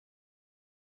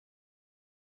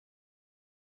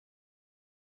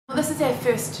This is our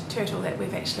first turtle that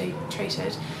we've actually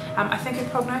treated. I think her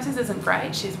prognosis isn't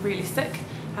great. She's really sick.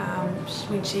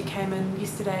 When she came in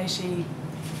yesterday, she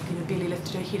barely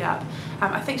lifted her head up.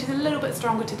 I think she's a little bit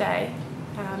stronger today,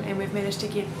 and we've managed to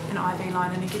get an IV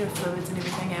line in and get her fluids and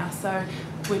everything else. So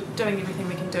we're doing everything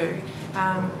we can do.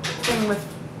 The thing with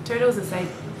turtles is they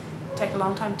take a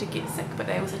long time to get sick, but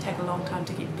they also take a long time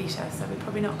to get better. So we're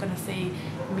probably not going to see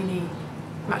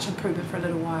much improvement for a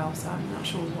little while, so I'm not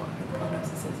sure what her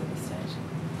prognosis is at this stage.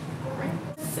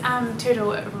 This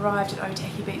turtle arrived at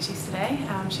Otaki Beach yesterday.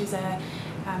 She's an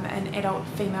adult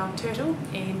female turtle,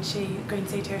 and green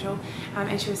sea turtle,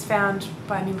 and she was found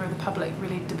by a member of the public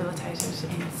really debilitated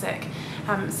and sick.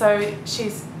 So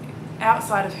she's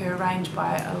outside of her range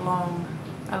by a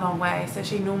long way. So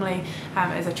she normally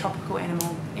is a tropical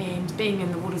animal, and being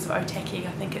in the waters of Otaki,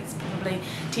 I think it's probably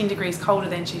 10 degrees colder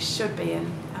than she should be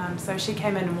in. So she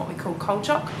came in what we call cold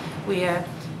shock, where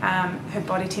her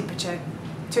body temperature,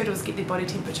 turtles get their body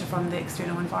temperature from the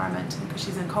external environment, and because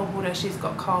she's in cold water, she's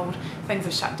got cold, things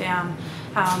are shut down.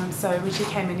 So when she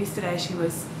came in yesterday, she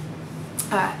was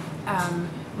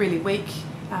really weak,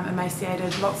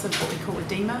 emaciated, lots of what we call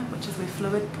edema, which is where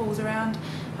fluid pools around.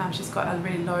 She's got a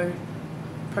really low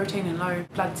protein and low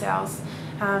blood cells.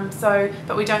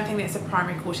 But we don't think that's a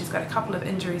primary cause. She's got a couple of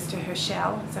injuries to her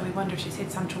shell, so we wonder if she's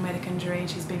had some traumatic injury and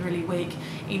she's been really weak,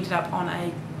 ended up on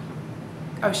a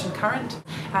ocean current,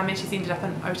 and she's ended up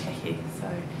in Otaki.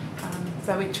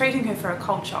 So we're treating her for a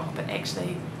cold shock, but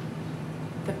actually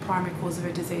the primary cause of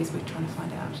her disease we're trying to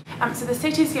find out. So the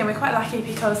CT scan, we're quite lucky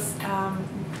because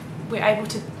we're able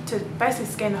to basically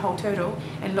scan the whole turtle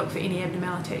and look for any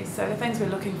abnormalities. So the things we're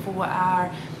looking for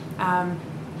are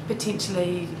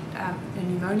potentially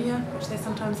pneumonia, which they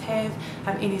sometimes have,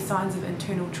 any signs of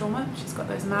internal trauma. She's got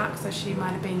those marks, so she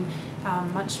might have been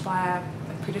munched by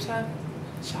a predator,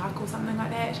 shark or something like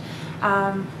that.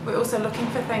 We're also looking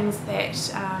for things that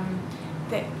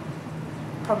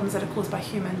problems that are caused by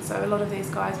humans. So a lot of these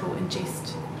guys will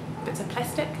ingest bits of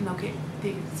plastic, and they'll get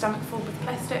their stomach full with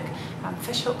plastic,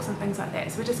 fish hooks and things like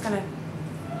that. So we're just going to,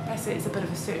 basically it's a bit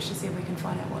of a search to see if we can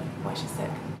find out why she's sick.